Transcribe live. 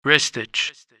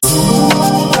Wristage.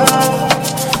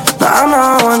 I'm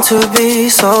not one to be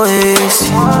so hasty,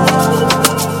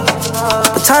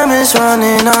 but time is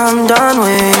running, I'm done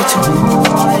waiting.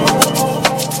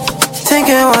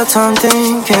 Thinking what I'm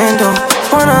thinking, don't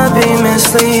wanna be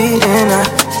misleading. I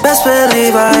best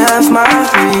believe I have my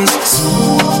reasons.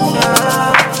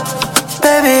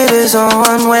 Baby, there's a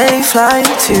one-way flight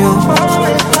to you.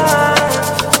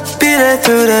 Be there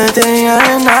through the day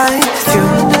and night with you.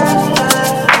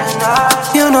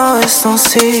 You know it's no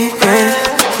secret,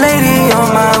 lady,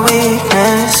 you're my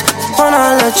weakness.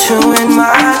 Wanna let you in my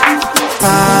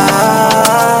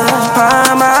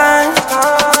mind.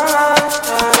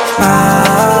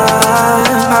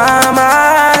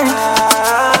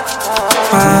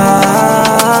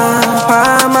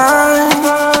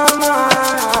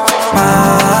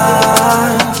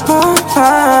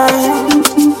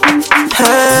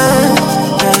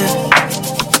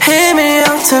 Hear me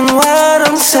out and what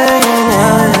I'm saying,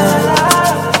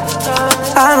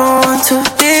 I don't want to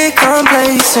be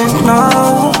complacent, no.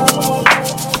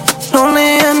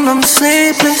 Lonely and I'm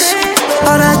sleepless,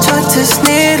 all that chat is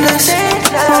needless.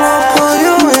 Wanna pull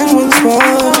you in once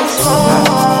more.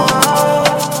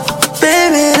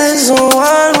 Baby, there's a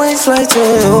one-way flight to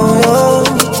you.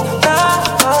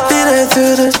 Be there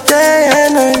through the day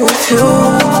and night with you.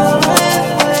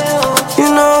 You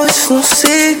know it's no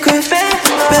secret, baby,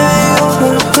 you're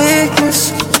my weakness.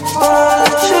 Wanna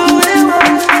let you in my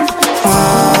mind.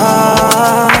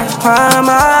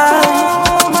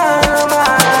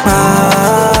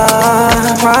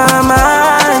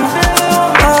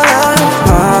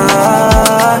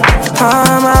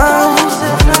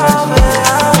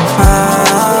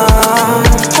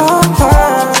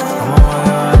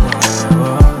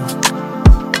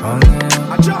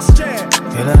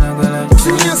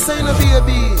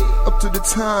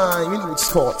 Time, you know it's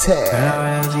called tag. I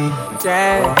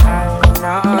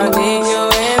need you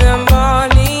in the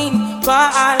morning, but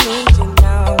I need you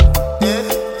now.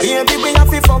 Baby, we have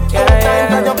to fuck two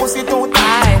times, and your pussy too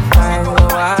tight.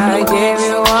 I gave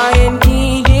you what you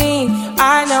needed, I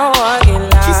know what you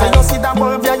like. She said you see that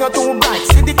bulb, yeah, you're too bright.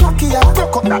 See the clock here,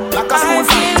 broke up that like a school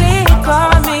fight. I feel it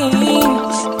coming.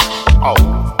 Oh.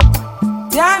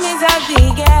 Time is of the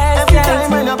gas. Every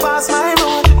time when you pass my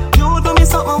road, you do me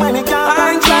something when you can't.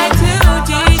 I'm trying to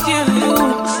teach you,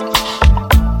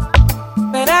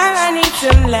 but I need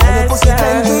some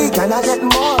lessons. Can I get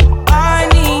more? I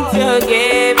need to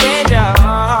give it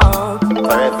all.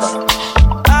 Forever.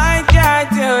 I try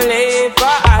to live,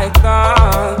 but I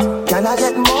can't. Can I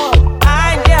get more?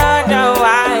 I don't know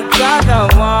why I got the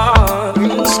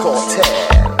one. It's called tag.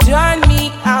 Turn me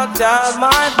out of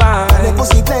my mind. And the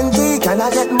pussy plenty, can I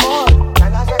get more?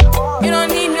 Can I get more? You don't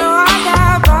need no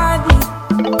other body.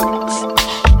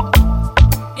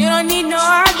 You don't need no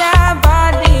other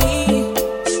body.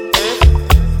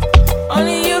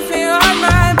 Only you feel on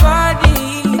my body.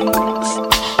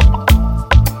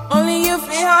 Only you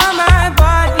feel on my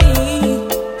body.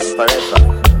 Forever.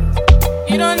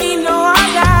 You don't need no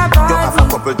other body. You have a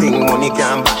couple things money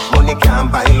can buy. Money can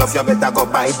buy love, you better go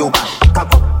buy Dubai.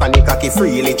 Cock up and the cocky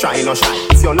freely, try no shy.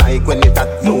 If you like when it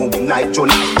at you like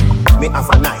July. Me have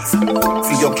a knife,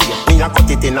 for your key. Me a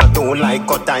cut it in a two like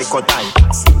cut eye.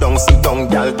 Sit down,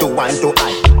 girl, to one to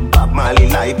eye. Bob Marley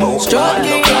like both.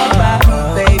 Stroking your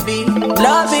body, baby.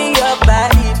 Loving your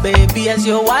body, baby. As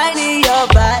you're whining your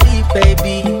body,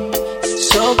 baby.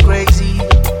 So crazy.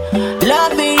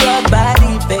 Loving your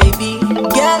body, baby.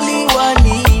 Girl, you want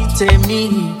it to me.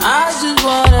 I just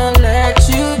wanna let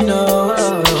you know.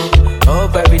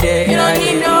 Hope every day. You don't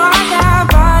need no other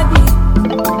body.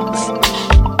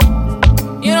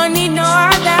 You don't need no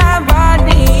other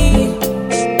body.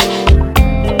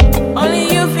 Only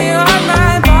you feel on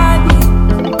my body.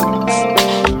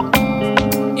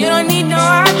 You don't need no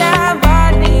other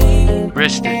body.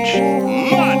 Wristage.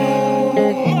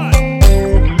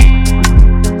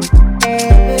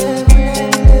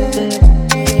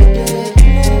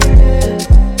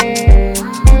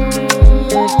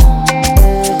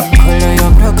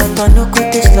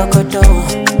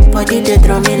 Body they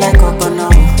draw me like a bono.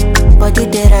 Body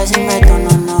they rising right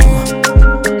on no.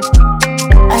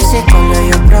 I say color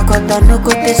your brocodo, no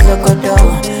go taste locodo.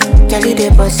 Kelly they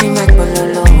bossy my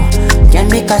pololo. Can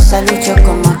make a salute your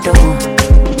commando.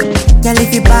 Girl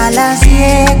if you balance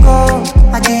Diego,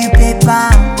 I give you paper.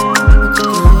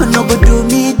 No go do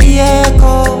me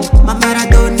Diego, my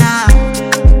Maradona.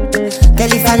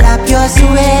 Girl if I lap your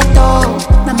sueto,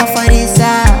 na ma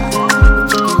farisa.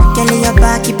 Girl your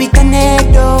back keep it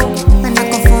connected, and I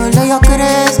can follow your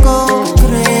cresco.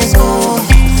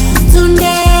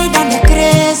 Tunde dale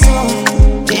creso,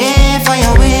 pay for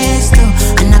your waist,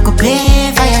 and I could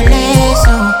pay for your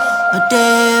eso. No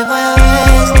te vayas a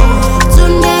esto.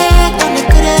 Sunday, donde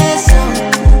crees,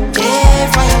 pay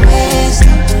for your waste.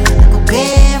 I go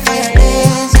pay for your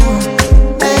days,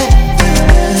 pay for your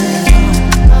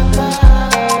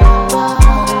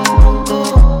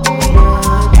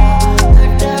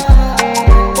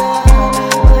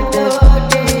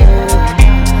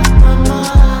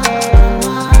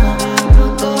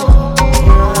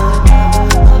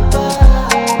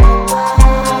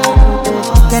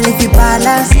Girl, if you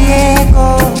balance Diego,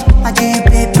 I give you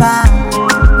paper.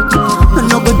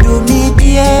 No go do me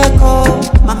Diego,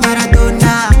 my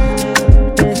Maradona.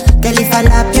 Girl, if I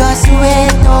lap your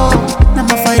sueto, I'm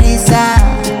a farisa.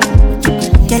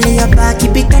 Girl, your back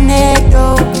keep it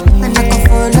tornado, and I can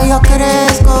follow your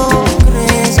Cresco,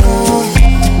 Cresco.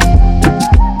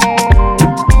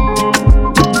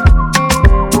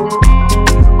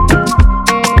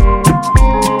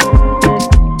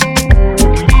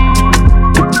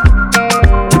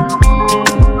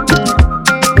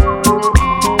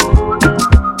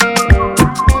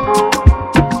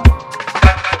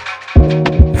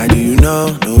 How do you know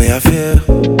the way I feel?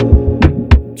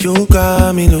 You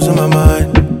got me losing my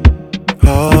mind.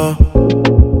 Oh,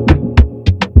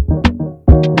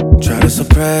 try to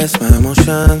suppress my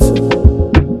emotions.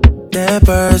 They're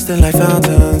bursting like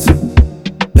fountains,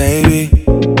 baby.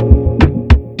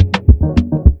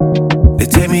 They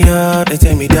take me up, they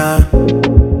take me down.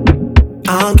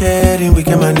 I'm getting weak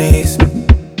in my knees.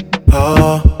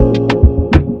 Oh,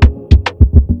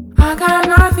 I got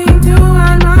nothing to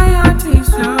hide, my heart is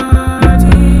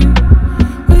hurting.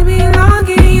 We belong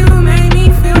and you made me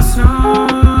feel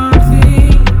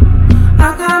something.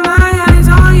 I got my eyes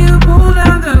on you, pull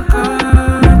down the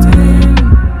curtain.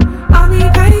 I'll be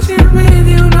patient with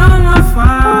you, no more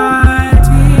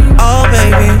fighting. oh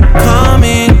baby, come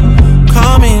in,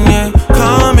 yeah,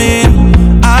 come in.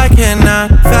 I cannot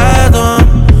fathom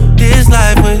this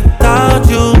life without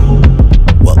you.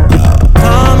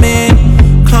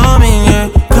 Come in, yeah,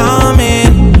 come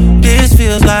in. This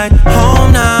feels like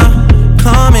home now.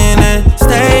 Come in and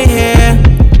stay here,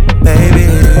 baby.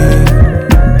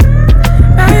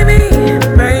 Baby,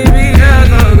 baby, yeah,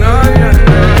 no, no, no,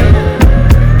 no.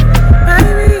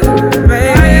 Baby,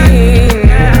 baby,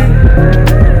 yeah,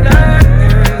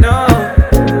 no,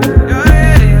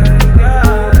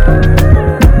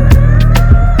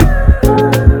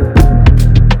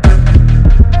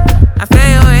 I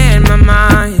feel in my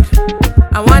mind.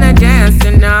 I wanna dance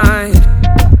tonight.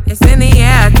 It's in the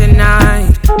air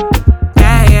tonight.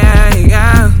 Yeah, yeah,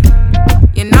 yeah.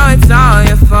 You know it's all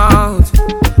your fault.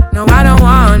 No, I don't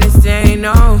wanna stay,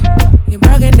 no. You're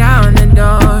breaking down the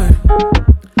door.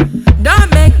 Don't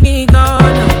make me go,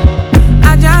 no.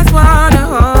 I just wanna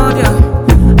hold you.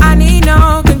 I need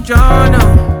no control, no.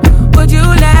 Would you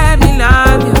let me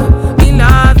love you? Me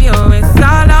love you, it's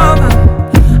all over.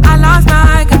 I lost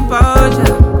my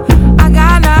composure. I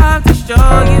got love to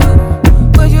show you.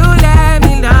 Would you let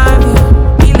me love you?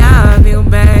 Me love you,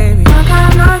 baby. I got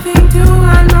nothing to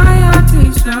hide, my heart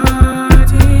is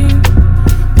hurting.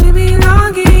 We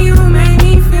belong and you made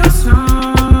me feel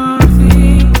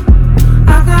something. I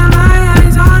got my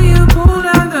eyes on you, pull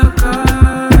down the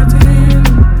curtain.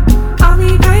 I'll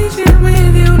be patient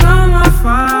with you, no more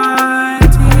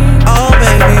fighting. Oh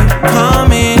baby,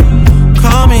 come in,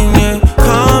 yeah,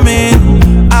 come in.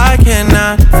 I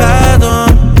cannot fathom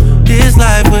this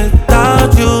life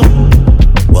without you.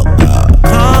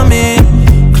 Come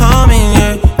in,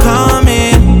 yeah, come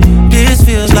in. This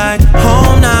feels like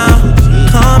home now.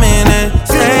 Come in and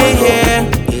stay here,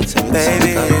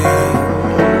 baby.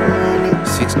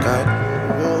 Six God.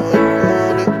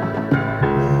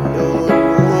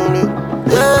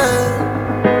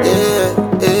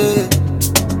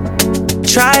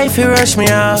 Try if you rush me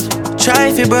off, try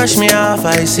if you brush me off,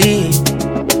 I see.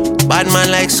 Bad man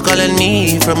likes calling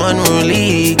me from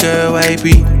unruly. Girl, why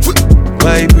be?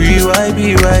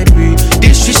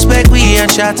 Disrespect we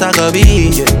and shot a go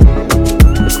be.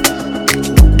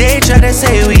 They try to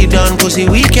say we done, pussy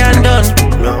we can done.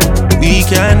 We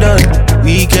can done,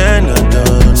 we cannot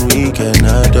done, we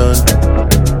cannot done.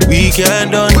 We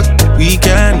can done, we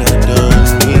cannot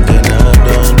done, we cannot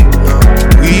done.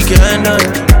 We can done,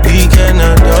 we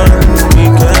cannot done, we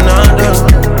cannot done.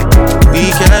 We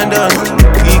can done,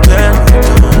 we cannot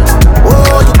done.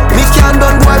 Oh, me can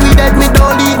done, boy, we dead, me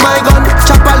don't leave my gun.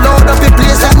 Chop a load up a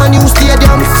place like my new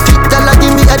stadium. Fit tell her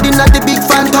give me head in at the big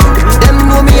phantom. Them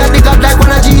know me a the god like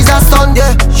one of Jesus' son.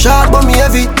 Yeah, sharp but me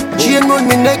heavy. Chain round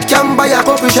me neck, can buy a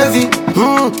couple Chevy.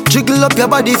 Jiggle up your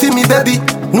body for me, baby.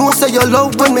 No say your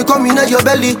love when me come in at your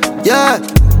belly. Yeah,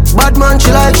 bad man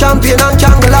she like champion and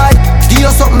can't lie. Give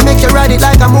you something, make you ride it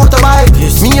like a motorbike.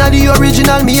 Yes. Me are the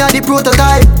original, me are the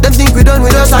prototype. Them think we done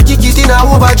with us, I kick it in a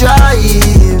overdrive.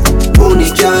 Money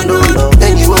can't do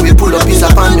anywhere we pull up is a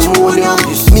pandemonium.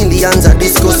 Millions are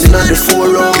discussing on the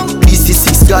forum. This is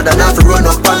 6 God and have to run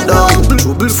up and down.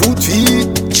 Trouble foot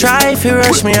feet. Try if you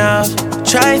rush me off,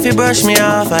 try if you brush me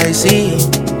off, I see.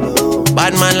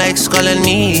 Bad man likes calling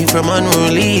me from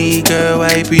unruly. Girl,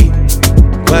 why be?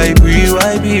 Why be?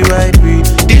 Why be? Why be?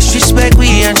 Disrespect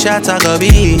we and shot I go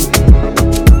be.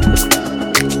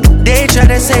 They try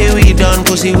to say we done,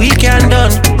 pussy we can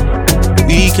done.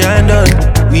 We can done,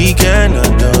 we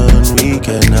cannot done, we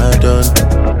cannot done.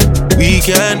 We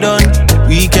can done,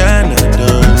 we cannot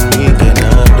done, we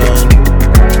cannot done.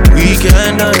 We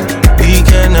can done, we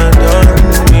cannot done,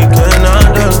 we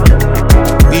cannot done.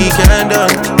 We can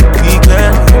done, we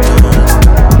cannot done.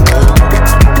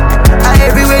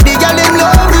 Everywhere the girl them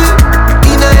love me.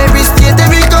 In every state,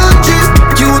 every country.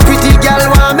 Cute pretty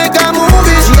girl want make a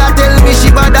movie. She a tell me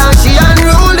she bad and she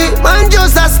unruly. Man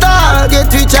just a star,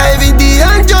 get rich every day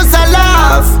and just a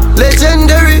laugh.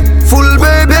 Legendary, full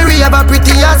Burberry, have a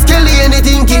pretty ass Kelly,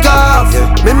 anything kick off.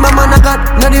 Remember man I got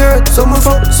not the earth, some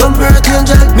fuck, some earth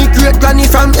angel. Me great granny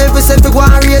from every self go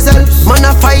and raise hell. Man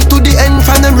I fight to the end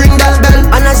from them ring that bell.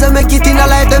 And as I make it in a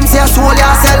life, them say I soul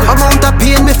yourself. Amount of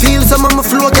pain me feel, some of my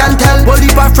flow can tell. But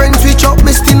if a friend switch up,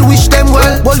 me still wish them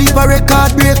well. But if a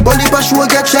record break, but if a show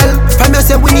get shell. From you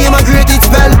say we name a great it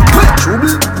spell.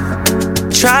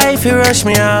 Try if you rush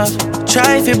me off,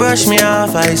 try if you brush me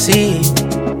off, I see.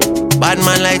 Bad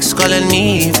man likes calling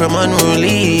me from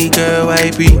unruly. Girl, why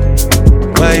be?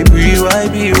 Why be? Why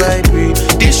be? Why be?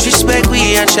 Disrespect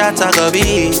we and shot I go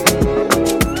be.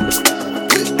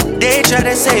 They try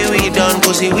to say we done,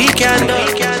 pussy we can done.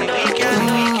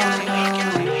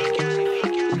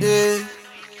 Yeah.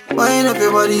 Wind up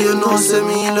your body, you know, say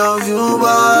me love you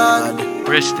bad.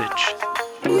 Prestige.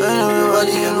 Wind up your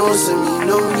body, you know, say me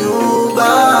love you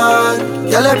bad.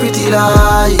 Girl, a pretty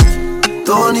like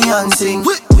Tony and sing.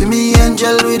 Be me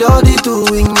angel without the two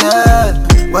wing, yeah.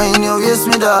 When you waist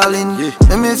me, darling,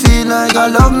 make me feel like I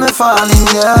love me falling,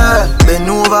 yeah. Bend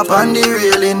over upon the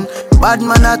railing. Bad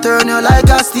man, I turn you like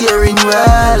a steering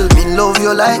wheel. Me love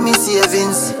you like me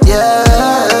savings, yeah,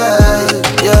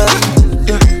 yeah.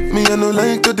 Yeah, me I no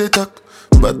like to talk,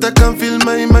 but I can feel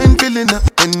my mind feeling up.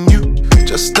 And you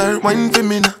just start whining for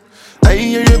me now. I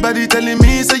hear your body telling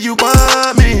me, say you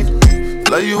want me.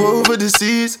 Fly you over the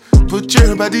seas, put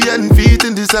your body and feet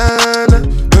in the sand.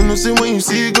 I know say when you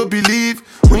see, go believe.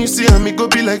 When you see me, go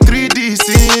be like 3D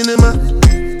cinema.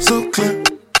 So clear,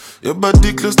 your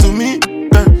body close to me,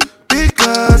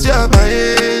 because you're my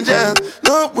angel.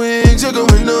 No wings, you're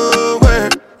going nowhere.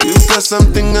 You got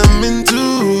something I'm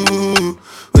into.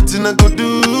 What I go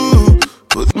do?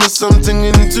 Put me something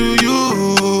into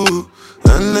you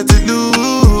and let it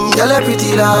loose. Girl, a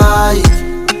pretty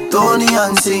like Tony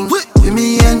and sing. Be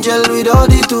me angel without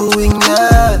the two wing,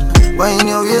 yeah. When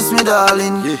you waist me,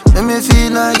 darling, make me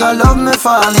feel like I love me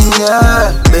falling,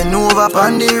 yeah. Bend over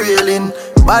upon the railing.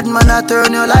 Bad man, I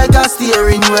turn you like a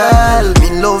steering wheel.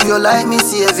 Me love you like me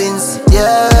savings,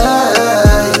 yeah,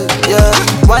 yeah.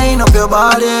 Wind up your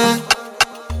body,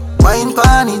 wine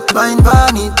pan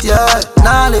it, yeah.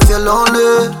 Now if you're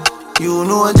lonely, you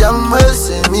know damn well,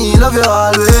 say me love you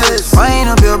always. Wind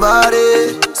up your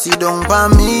body, sit down by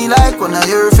me like one of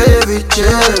your favorite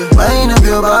chairs. Wind up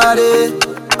your body,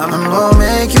 I'm gonna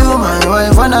make you my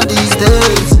wife one of these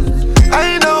days.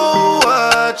 I know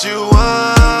what you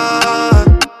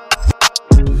want,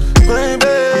 my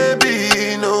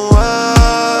baby, no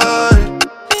why.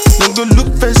 Don't go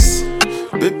look first,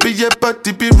 baby, your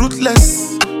body be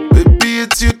ruthless. Baby,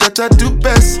 it's you that I do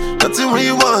best. Nothing when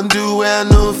you want do, I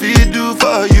know if you do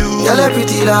for you. Girl, a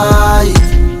pretty like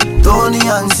Tony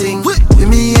and sing. Be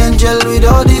me angel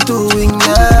without the two wing,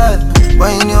 yeah.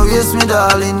 When you waist me,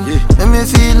 darling, make me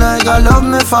feel like I love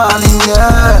me falling,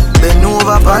 yeah. Bend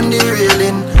over upon the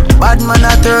railing. Bad man,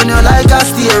 I turn you like a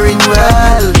steering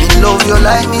wheel. Me love you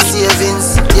like me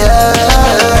savings, yeah.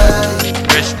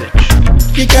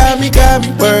 You got me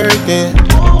working.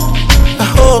 I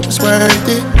hope it's worth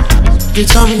it. You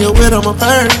tell me you're with on my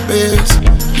purpose.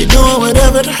 You're doing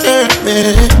whatever to hurt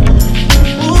me.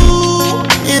 Ooh,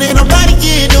 it ain't nobody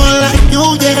here doing like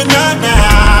you, yeah,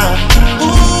 nah.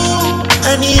 Ooh,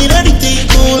 I need everything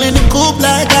cool in the coupe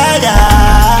like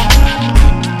that.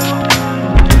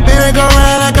 Merry go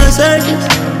round like a circus.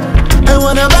 I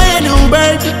wanna buy a new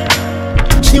bird.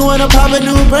 She wanna pop a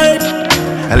new bird.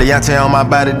 Eliante on my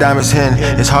body, diamonds hitting.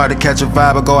 It's hard to catch a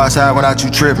vibe or go outside without you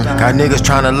tripping. Got niggas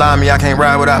tryna lie me, I can't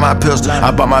ride without my pistol.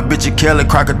 I bought my bitch a Kelly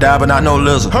crocodile, but not no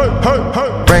lizard.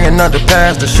 Bringing up the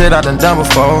past, the shit I done done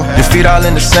before. Your feet all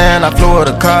in the sand, I flew with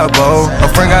a carbo. A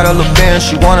friend got a little Benz,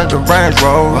 she wanted the Range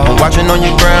Rover. I'm watching on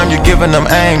your gram, you're giving them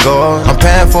angles. I'm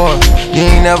paying for it. You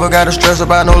ain't never gotta stress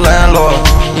about no landlord.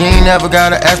 You ain't never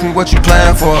gotta ask me what you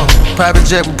plan for. Private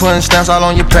jet, we putting stamps all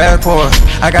on your passport.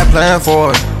 I got plan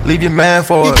for it, leave your man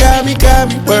for it. You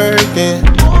got me working.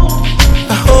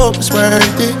 I hope it's worth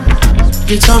it.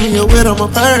 You told me you're with on my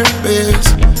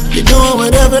purpose. You're doing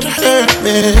whatever to hurt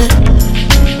me.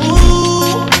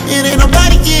 Ooh, it ain't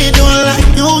nobody can do it like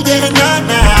you, yeah,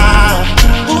 nah.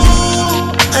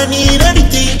 Ooh, I need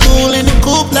everything cool in the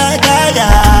coupe like I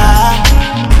got.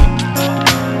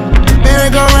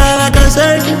 Merry-go-round like a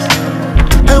circus.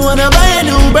 I wanna buy a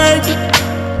new burger.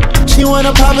 She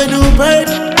wanna pop a new bird.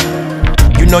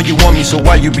 You know you want me, so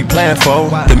why you be playing for?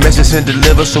 The message ain't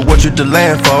delivered, so what you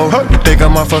delaying for? You think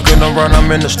I'm fucking around,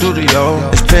 I'm in the studio.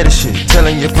 It's petty shit,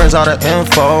 telling your friends all the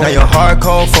info. Now you're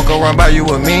hardcore, fuck around by you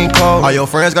a mean code. All your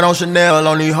friends got on Chanel,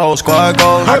 on these whole squad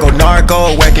goals. I go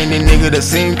narco, whacking these niggas that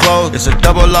seem close. It's a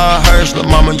double R hearse,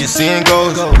 little mama, you seeing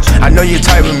ghosts. I know you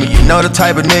type of me, you know the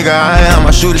type of nigga I am.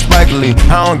 I shoot it spikily,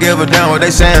 I don't give a damn what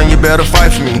they saying, you better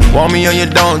fight for me. Want me or you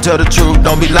don't, tell the truth,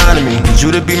 don't be lying to me. Need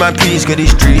you to be my peace, cause these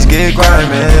streets get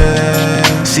grimy.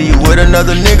 See you with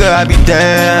another nigga, I be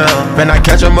down. Man, I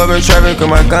catch him up in traffic, cause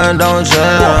my gun don't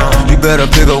jam. You better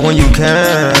pick up when you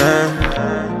can.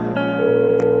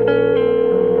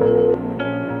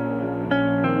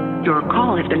 Your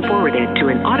call has been forwarded to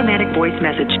an automatic voice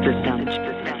message system.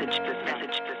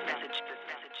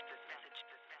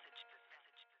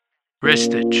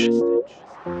 Wristage.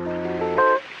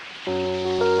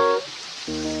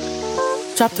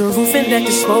 Drop the roof and let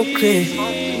the smoke clear.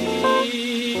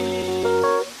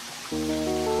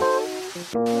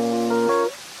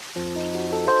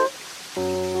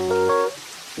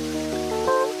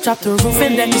 Drop the roof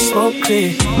and let the smoke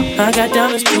clear. I got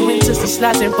diamonds doing just the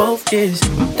slots in both ears.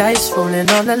 Dice rolling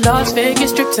on the Las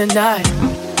Vegas strip tonight.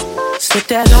 Slip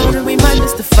that load and we might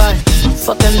miss the fight.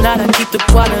 Fuck the night, I keep the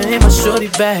water in my shorty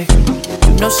bag.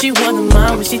 You know she wanted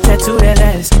mine when she tattooed that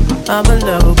ass. I'm a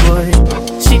lover boy,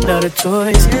 she love the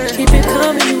toys. Keep it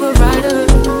coming, you a rider.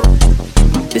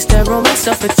 This that roll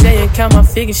myself a J and count my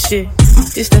figure shit.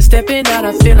 This that stepping out,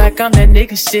 I feel like I'm that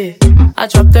nigga shit. I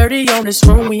drop 30 on this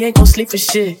room, we ain't gon' sleep for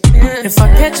shit. If I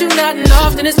catch you nodding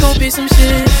off, then it's gon' be some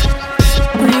shit.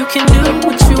 Well, you can do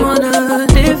what you wanna,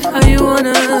 live how you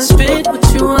wanna, spit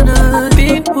what you wanna,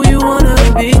 be who you wanna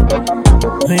be.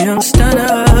 A young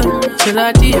stunner, till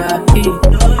I D.I.E.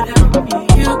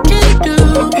 You can do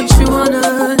what you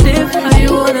wanna, live how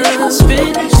you wanna,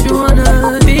 spit what you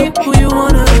wanna, be who you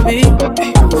wanna be.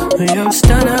 A young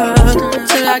stunner,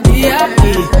 till I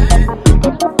D.I.E.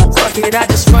 Fuck it, I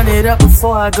just run it up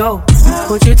before I go.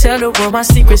 Would you tell the world my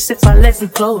secrets if I let you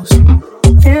close?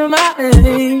 In my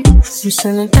head, you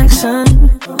selling action.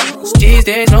 These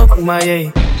days, no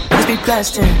kumaye. Let's be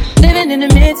blasting. Living in the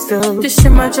midst of this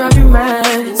shit might drive you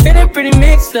mad. Feeling pretty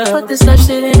mixed up, but this life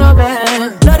shit ain't all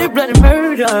bad. Bloody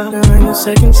murder, there ain't no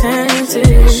second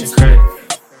chances.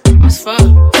 Let's fuck.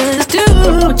 Let's do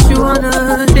what you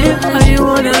wanna, live how you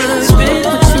wanna, spit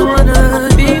what you wanna,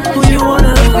 be who you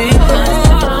wanna be.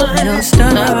 And I'm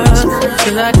stunner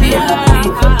till I D.I.E.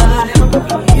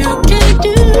 You can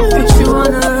do what you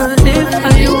wanna, live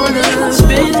how you wanna,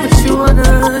 spit what you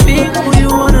wanna, be who you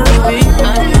wanna be.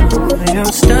 And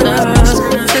I'm stunner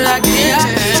till I D.I.E.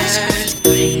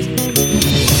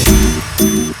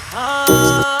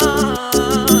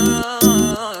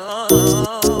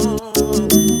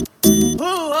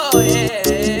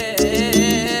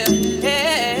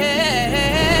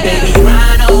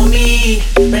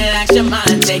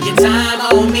 Take your time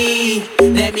on me.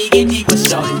 Let me get deep with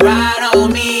shorty. Ride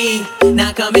on me.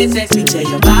 Now come and text me till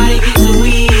your body gets too